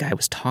against what the guy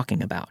was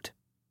talking about.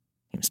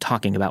 He was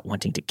talking about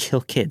wanting to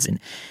kill kids and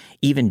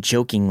even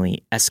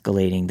jokingly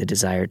escalating the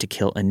desire to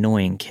kill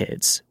annoying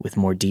kids with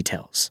more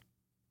details.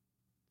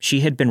 She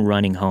had been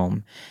running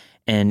home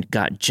and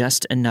got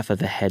just enough of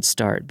a head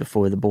start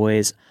before the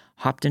boys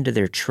hopped into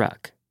their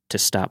truck to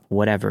stop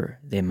whatever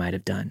they might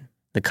have done.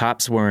 The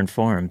cops were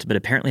informed, but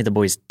apparently the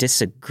boys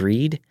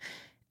disagreed,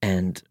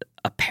 and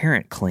a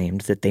parent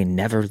claimed that they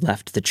never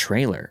left the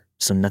trailer,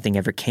 so nothing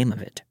ever came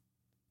of it.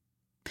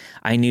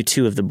 I knew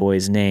 2 of the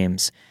boys'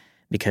 names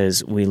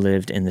because we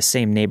lived in the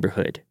same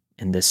neighborhood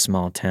in this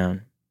small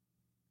town,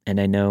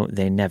 and I know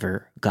they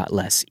never got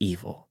less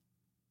evil.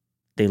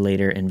 They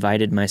later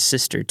invited my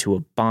sister to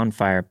a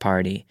bonfire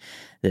party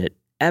that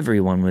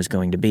everyone was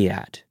going to be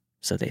at,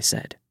 so they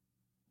said.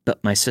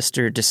 But my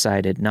sister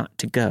decided not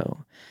to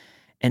go,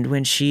 and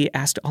when she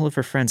asked all of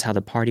her friends how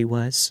the party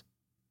was,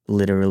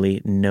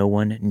 literally no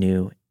one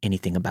knew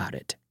anything about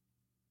it.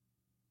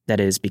 That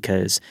is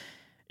because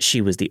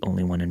she was the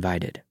only one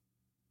invited.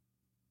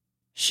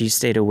 She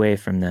stayed away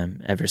from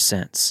them ever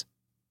since,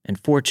 and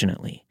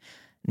fortunately,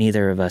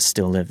 neither of us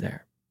still live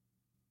there.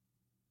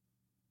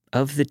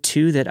 Of the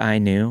 2 that I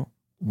knew,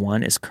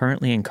 one is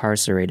currently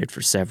incarcerated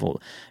for several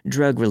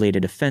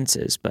drug-related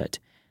offenses, but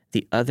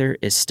the other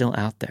is still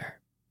out there.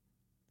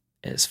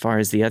 As far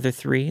as the other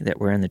 3 that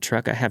were in the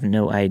truck, I have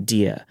no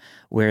idea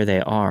where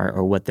they are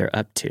or what they're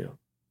up to.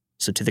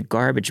 So to the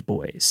garbage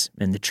boys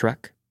in the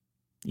truck,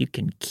 you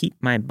can keep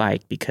my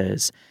bike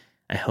because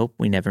I hope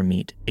we never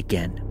meet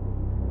again.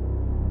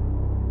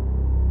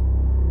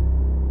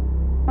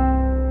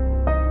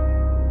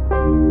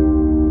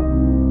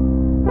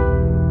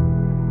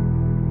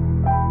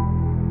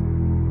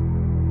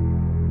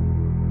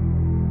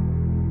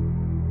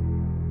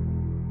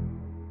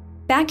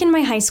 Back in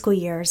my high school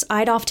years,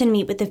 I'd often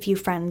meet with a few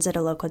friends at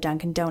a local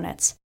Dunkin'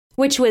 Donuts,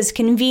 which was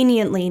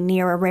conveniently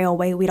near a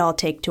railway we'd all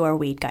take to our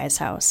weed guy's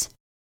house.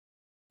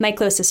 My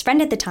closest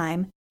friend at the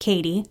time,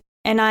 Katie,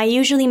 and I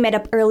usually met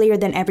up earlier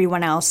than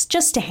everyone else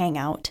just to hang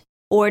out,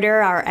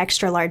 order our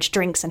extra large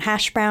drinks and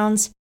hash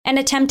browns, and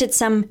attempt at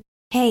some,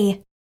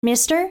 "Hey,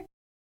 mister?"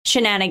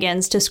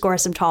 shenanigans to score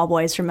some tall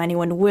boys from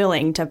anyone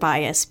willing to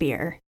buy us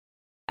beer.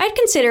 I'd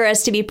consider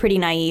us to be pretty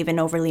naive and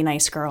overly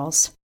nice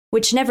girls,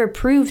 which never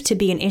proved to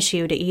be an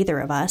issue to either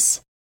of us,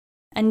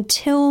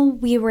 until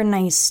we were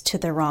nice to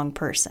the wrong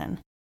person.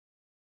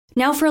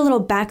 Now for a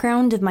little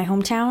background of my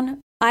hometown.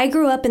 I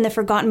grew up in the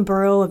forgotten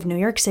borough of New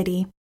York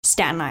City,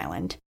 Staten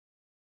Island.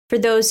 For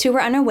those who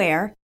were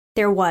unaware,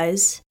 there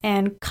was,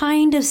 and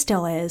kind of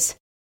still is,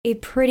 a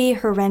pretty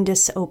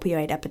horrendous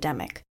opioid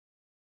epidemic.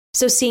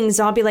 So seeing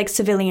zombie-like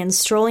civilians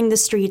strolling the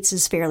streets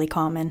is fairly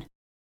common.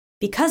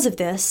 Because of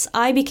this,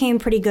 I became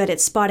pretty good at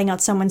spotting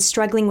out someone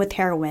struggling with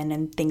heroin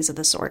and things of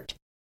the sort.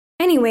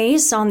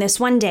 Anyways, on this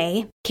one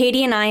day,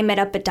 Katie and I met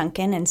up at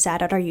Dunkin' and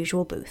sat at our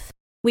usual booth.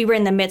 We were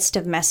in the midst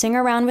of messing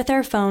around with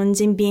our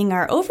phones and being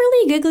our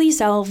overly giggly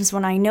selves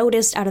when I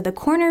noticed out of the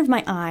corner of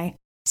my eye,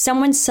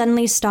 someone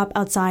suddenly stop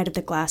outside of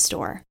the glass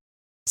door.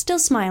 Still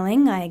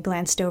smiling, I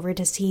glanced over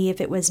to see if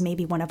it was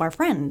maybe one of our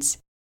friends,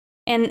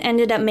 and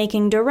ended up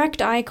making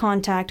direct eye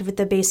contact with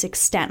the basic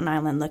Staten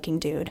Island-looking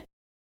dude.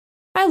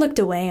 I looked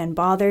away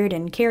unbothered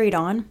and carried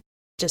on.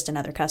 Just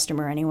another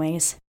customer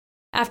anyways.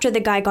 After the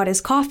guy got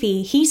his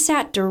coffee, he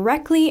sat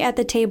directly at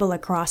the table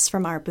across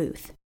from our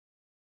booth.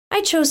 I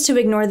chose to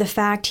ignore the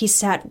fact he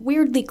sat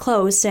weirdly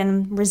close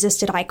and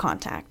resisted eye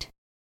contact,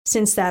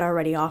 since that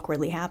already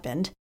awkwardly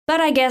happened.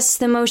 But I guess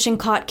the motion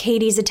caught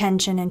Katie's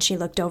attention and she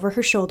looked over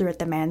her shoulder at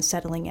the man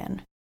settling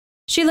in.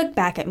 She looked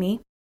back at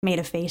me, made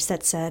a face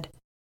that said,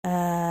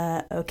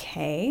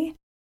 okay,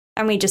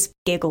 and we just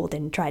giggled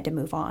and tried to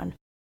move on.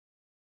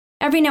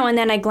 Every now and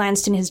then I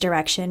glanced in his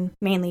direction,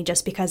 mainly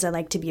just because I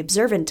like to be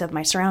observant of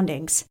my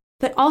surroundings,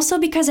 but also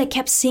because I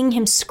kept seeing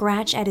him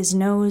scratch at his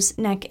nose,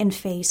 neck, and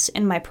face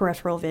in my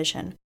peripheral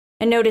vision,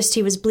 and noticed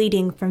he was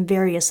bleeding from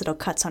various little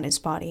cuts on his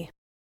body.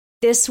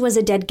 This was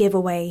a dead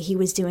giveaway he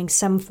was doing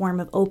some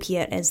form of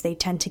opiate, as they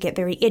tend to get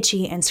very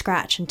itchy and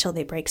scratch until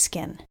they break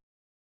skin.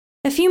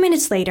 A few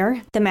minutes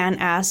later, the man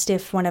asked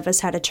if one of us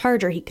had a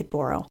charger he could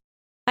borrow.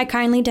 I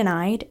kindly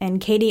denied,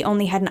 and Katie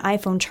only had an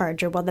iPhone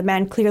charger while the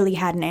man clearly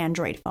had an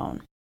Android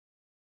phone.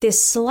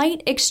 This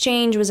slight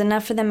exchange was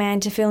enough for the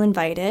man to feel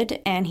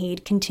invited, and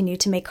he'd continued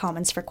to make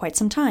comments for quite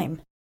some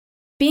time.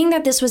 Being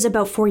that this was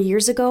about 4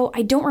 years ago,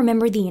 I don't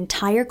remember the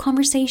entire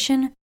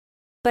conversation,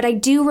 but I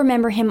do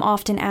remember him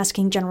often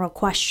asking general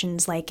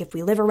questions like if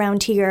we live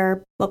around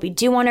here, what we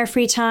do on our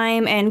free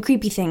time, and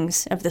creepy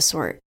things of the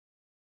sort.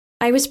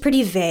 I was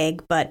pretty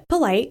vague but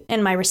polite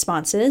in my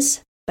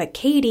responses, but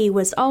Katie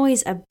was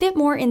always a bit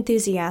more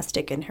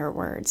enthusiastic in her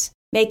words,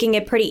 making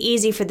it pretty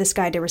easy for this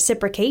guy to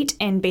reciprocate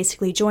and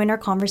basically join our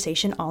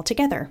conversation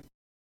altogether.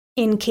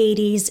 In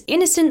Katie's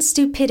innocent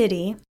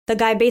stupidity, the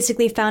guy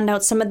basically found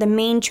out some of the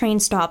main train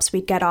stops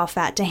we'd get off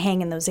at to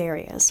hang in those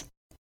areas.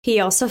 He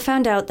also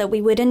found out that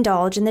we would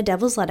indulge in the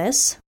devil's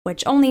lettuce,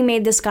 which only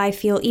made this guy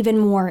feel even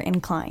more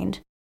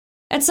inclined.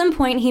 At some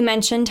point, he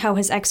mentioned how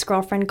his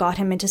ex-girlfriend got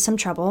him into some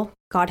trouble,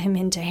 got him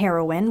into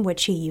heroin,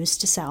 which he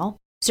used to sell,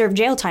 served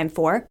jail time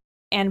for,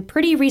 and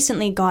pretty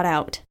recently got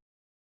out.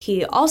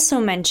 He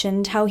also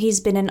mentioned how he's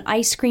been an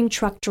ice cream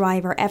truck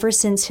driver ever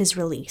since his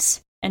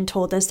release, and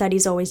told us that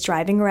he's always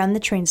driving around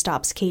the train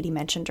stops Katie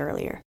mentioned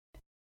earlier.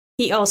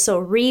 He also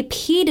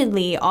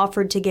repeatedly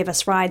offered to give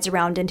us rides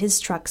around in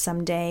his truck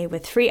someday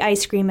with free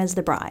ice cream as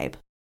the bribe.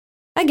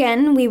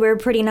 Again, we were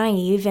pretty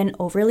naive and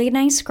overly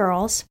nice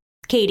girls,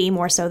 Katie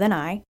more so than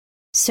I.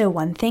 So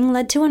one thing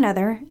led to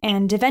another,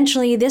 and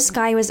eventually this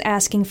guy was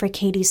asking for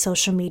Katie's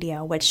social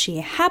media, which she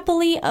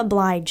happily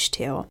obliged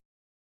to.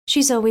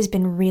 She's always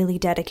been really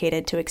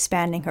dedicated to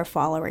expanding her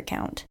follower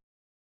count.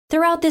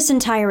 Throughout this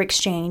entire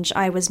exchange,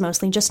 I was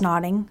mostly just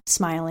nodding,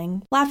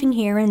 smiling, laughing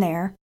here and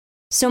there,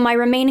 so my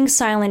remaining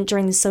silent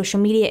during the social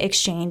media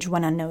exchange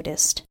went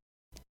unnoticed.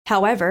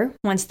 However,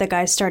 once the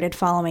guy started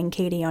following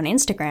Katie on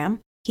Instagram,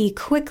 he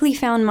quickly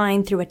found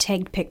mine through a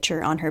tagged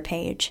picture on her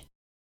page.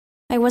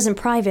 I wasn't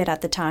private at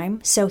the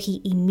time, so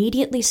he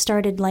immediately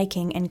started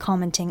liking and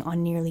commenting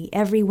on nearly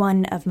every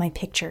one of my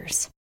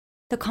pictures.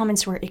 The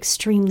comments were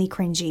extremely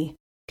cringy,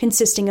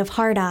 consisting of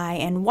heart eye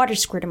and water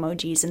squirt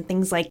emojis and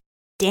things like,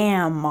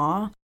 "Damn,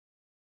 Ma."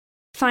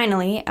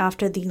 Finally,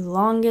 after the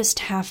longest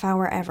half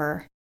hour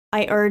ever,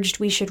 I urged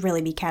we should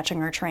really be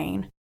catching our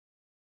train.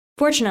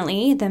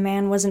 Fortunately, the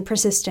man wasn't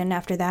persistent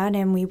after that,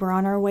 and we were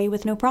on our way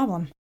with no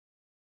problem.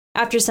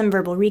 After some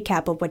verbal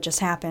recap of what just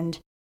happened,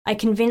 I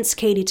convinced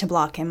Katie to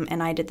block him,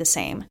 and I did the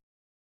same.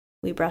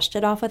 We brushed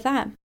it off with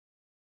that.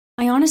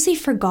 I honestly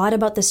forgot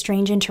about the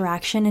strange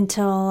interaction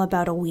until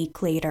about a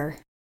week later.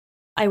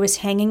 I was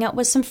hanging out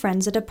with some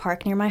friends at a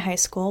park near my high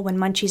school when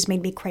Munchies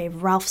made me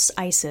crave Ralph's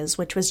Ices,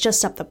 which was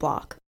just up the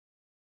block.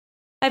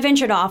 I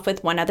ventured off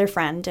with one other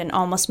friend and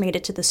almost made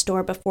it to the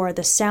store before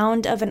the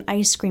sound of an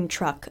ice cream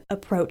truck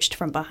approached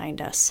from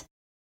behind us.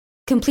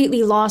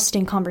 Completely lost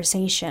in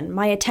conversation,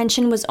 my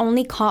attention was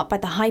only caught by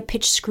the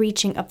high-pitched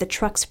screeching of the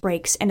truck's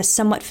brakes and a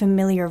somewhat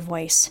familiar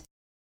voice.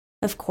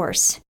 Of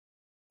course,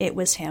 it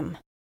was him.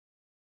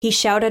 He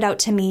shouted out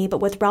to me,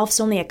 but with Ralph's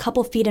only a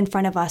couple feet in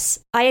front of us,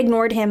 I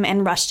ignored him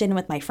and rushed in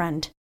with my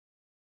friend.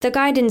 The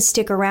guy didn't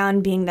stick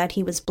around, being that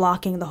he was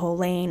blocking the whole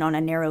lane on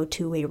a narrow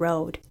two-way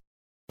road.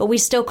 But we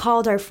still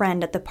called our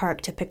friend at the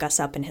park to pick us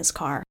up in his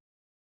car.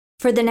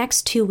 For the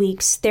next 2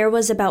 weeks, there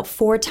was about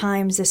 4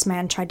 times this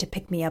man tried to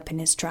pick me up in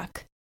his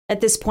truck. At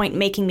this point,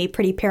 making me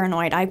pretty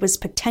paranoid, I was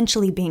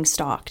potentially being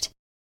stalked.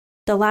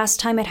 The last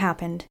time it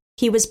happened,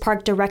 he was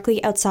parked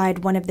directly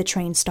outside one of the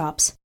train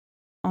stops,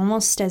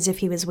 almost as if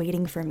he was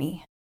waiting for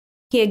me.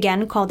 He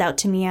again called out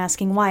to me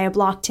asking why I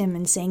blocked him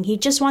and saying he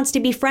just wants to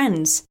be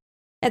friends.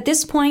 At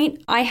this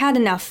point, I had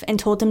enough and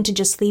told him to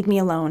just leave me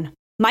alone.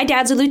 My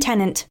dad's a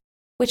lieutenant,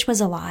 which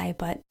was a lie,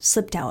 but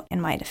slipped out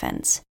in my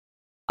defense.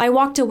 I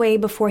walked away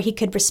before he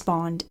could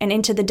respond and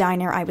into the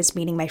diner I was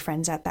meeting my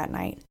friends at that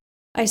night.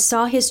 I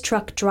saw his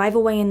truck drive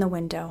away in the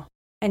window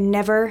and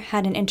never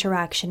had an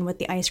interaction with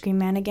the ice cream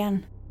man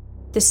again.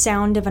 The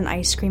sound of an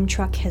ice cream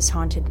truck has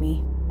haunted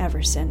me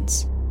ever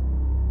since.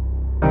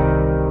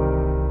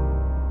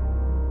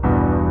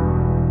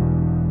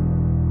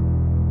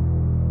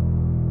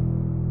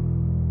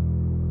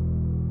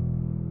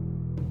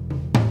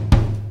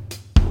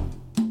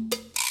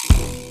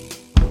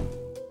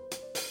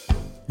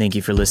 Thank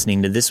you for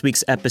listening to this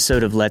week's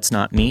episode of Let's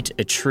Not Meet,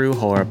 a true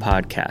horror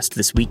podcast.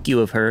 This week you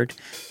have heard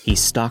He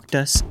Stalked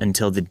Us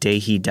Until the Day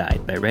He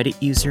Died by Reddit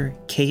user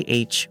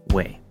KH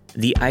Way.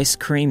 The Ice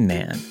Cream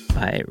Man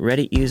by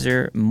Reddit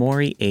user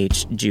Maury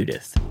H.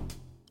 Judith.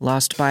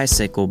 Lost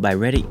Bicycle by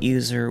Reddit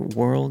user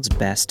World's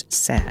Best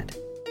Sad.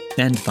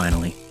 And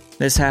finally,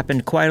 This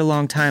Happened Quite a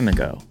Long Time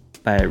Ago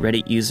by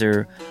Reddit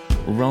user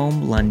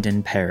Rome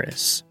London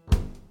Paris.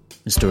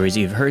 The stories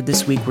you've heard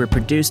this week were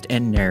produced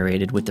and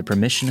narrated with the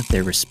permission of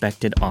their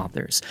respected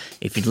authors.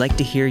 If you'd like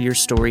to hear your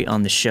story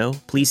on the show,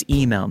 please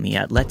email me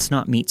at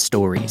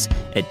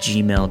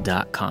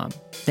letsnotmeetstories@gmail.com.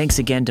 Thanks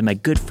again to my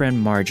good friend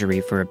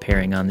Marjorie for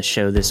appearing on the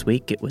show this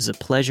week. It was a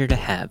pleasure to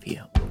have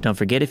you. Don't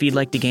forget, if you'd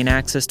like to gain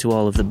access to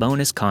all of the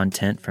bonus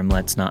content from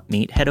Let's Not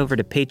Meet, head over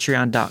to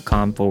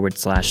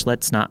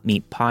patreon.com/Let's Not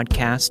Meet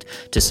podcast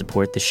to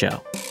support the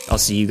show. I'll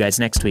see you guys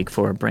next week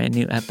for a brand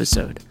new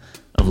episode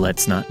of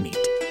Let's Not Meet.